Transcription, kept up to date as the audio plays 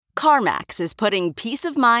CarMax is putting peace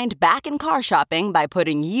of mind back in car shopping by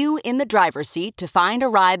putting you in the driver's seat to find a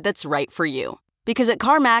ride that's right for you. Because at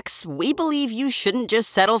CarMax, we believe you shouldn't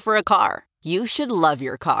just settle for a car. You should love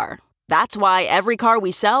your car. That's why every car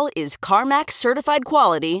we sell is CarMax certified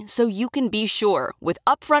quality, so you can be sure with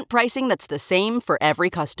upfront pricing that's the same for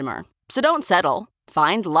every customer. So don't settle.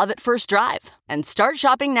 Find love at first drive and start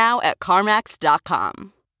shopping now at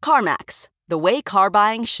CarMax.com. CarMax, the way car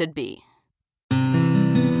buying should be.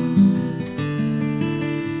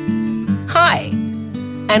 Hi,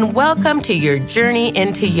 and welcome to your journey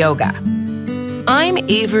into yoga. I'm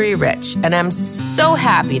Avery Rich, and I'm so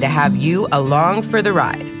happy to have you along for the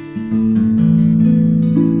ride.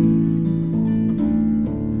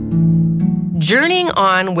 Journeying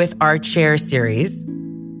on with our chair series,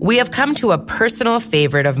 we have come to a personal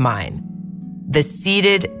favorite of mine, the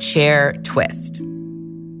seated chair twist.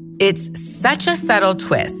 It's such a subtle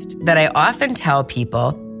twist that I often tell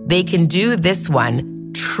people they can do this one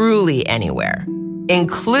truly anywhere,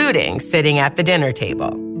 including sitting at the dinner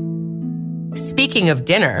table. Speaking of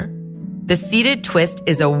dinner, the seated twist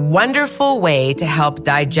is a wonderful way to help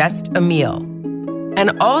digest a meal,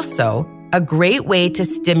 and also a great way to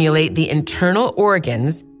stimulate the internal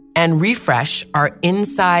organs and refresh our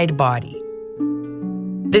inside body.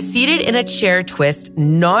 The seated in a chair twist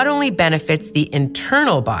not only benefits the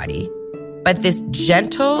internal body, but this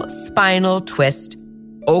gentle spinal twist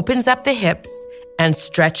opens up the hips and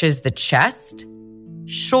stretches the chest,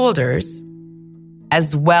 shoulders,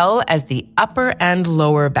 as well as the upper and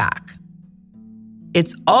lower back.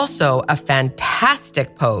 It's also a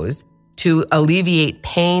fantastic pose to alleviate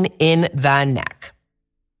pain in the neck.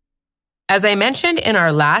 As I mentioned in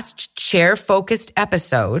our last chair-focused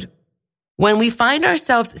episode, when we find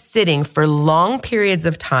ourselves sitting for long periods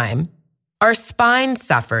of time, our spine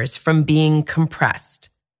suffers from being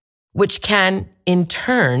compressed, which can, in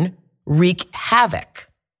turn, wreak havoc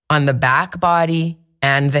on the back body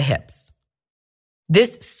and the hips.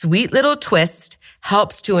 This sweet little twist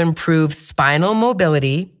helps to improve spinal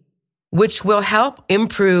mobility, which will help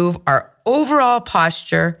improve our overall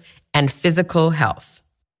posture and physical health.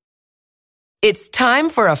 It's time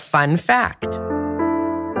for a fun fact.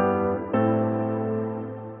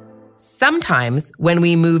 Sometimes when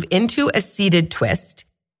we move into a seated twist,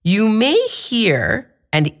 you may hear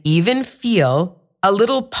and even feel a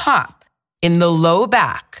little pop in the low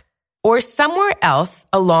back or somewhere else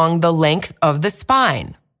along the length of the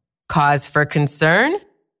spine. Cause for concern?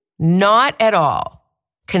 Not at all.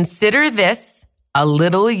 Consider this a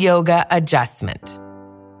little yoga adjustment.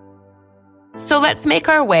 So let's make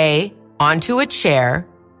our way onto a chair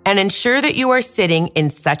and ensure that you are sitting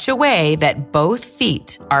in such a way that both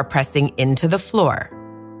feet are pressing into the floor.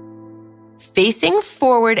 Facing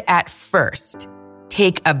forward at first,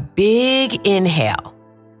 take a big inhale.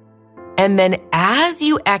 And then as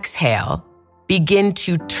you exhale, begin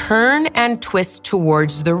to turn and twist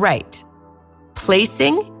towards the right,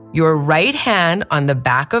 placing your right hand on the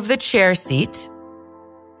back of the chair seat.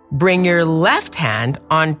 Bring your left hand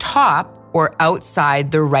on top or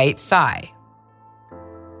outside the right thigh.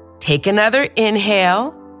 Take another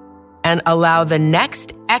inhale and allow the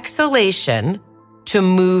next exhalation to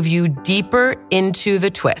move you deeper into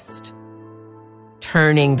the twist,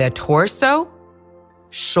 turning the torso,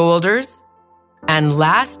 shoulders, and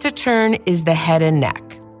last to turn is the head and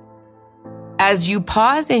neck. As you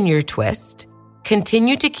pause in your twist,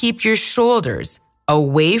 continue to keep your shoulders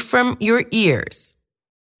away from your ears.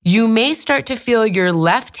 You may start to feel your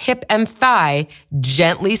left hip and thigh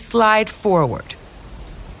gently slide forward.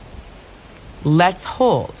 Let's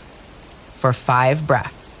hold for 5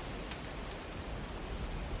 breaths.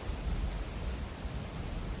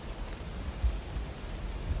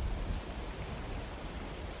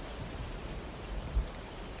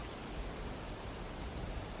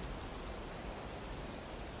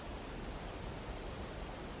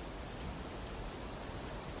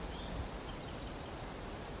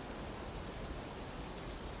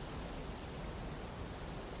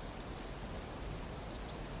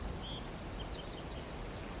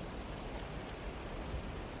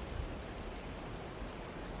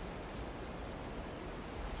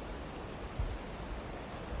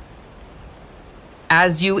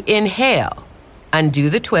 As you inhale, undo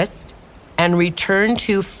the twist and return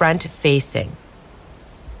to front facing.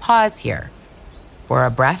 Pause here for a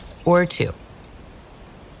breath or two.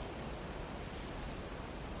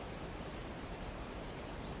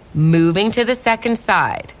 Moving to the second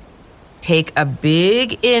side, take a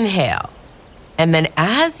big inhale, and then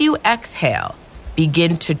as you exhale,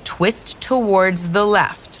 begin to twist towards the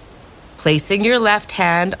left, placing your left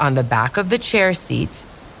hand on the back of the chair seat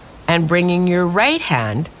and bringing your right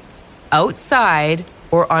hand outside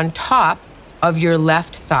or on top of your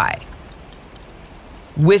left thigh.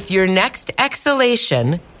 With your next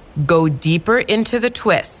exhalation, go deeper into the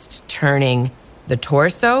twist, turning the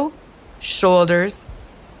torso, shoulders,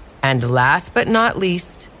 and last but not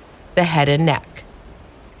least, the head and neck.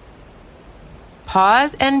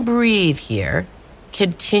 Pause and breathe here,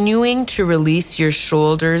 continuing to release your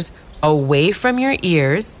shoulders away from your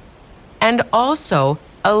ears and also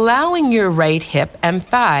allowing your right hip and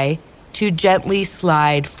thigh to gently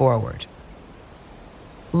slide forward.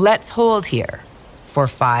 Let's hold here for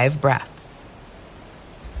 5 breaths.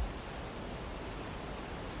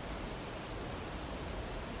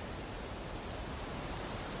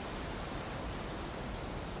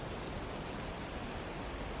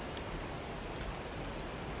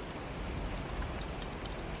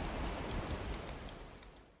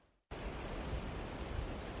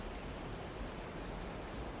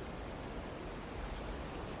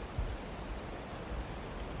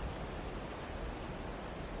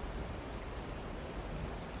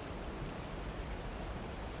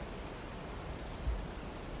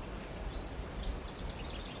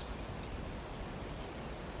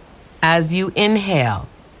 As you inhale,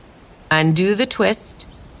 undo the twist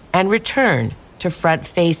and return to front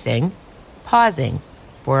facing, pausing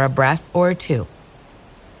for a breath or 2.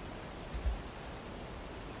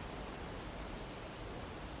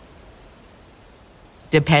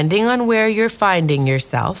 Depending on where you're finding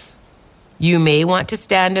yourself, you may want to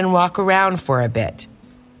stand and walk around for a bit,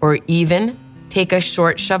 or even take a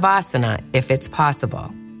short shavasana if it's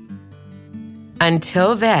possible.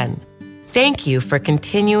 Until then, thank you for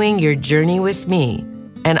continuing your journey with me,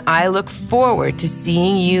 and I look forward to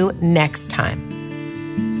seeing you next time.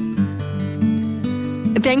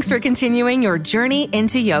 Thanks for continuing your journey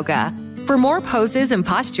into yoga. For more poses and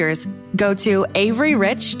postures, go to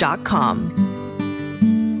AveryRich.com.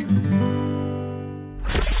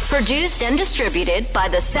 Produced and distributed by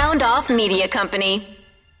the Sound Off Media Company.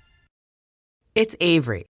 It's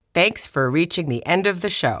Avery. Thanks for reaching the end of the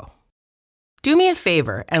show. Do me a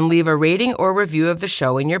favor and leave a rating or review of the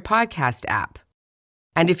show in your podcast app.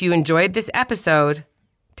 And if you enjoyed this episode,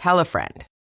 tell a friend.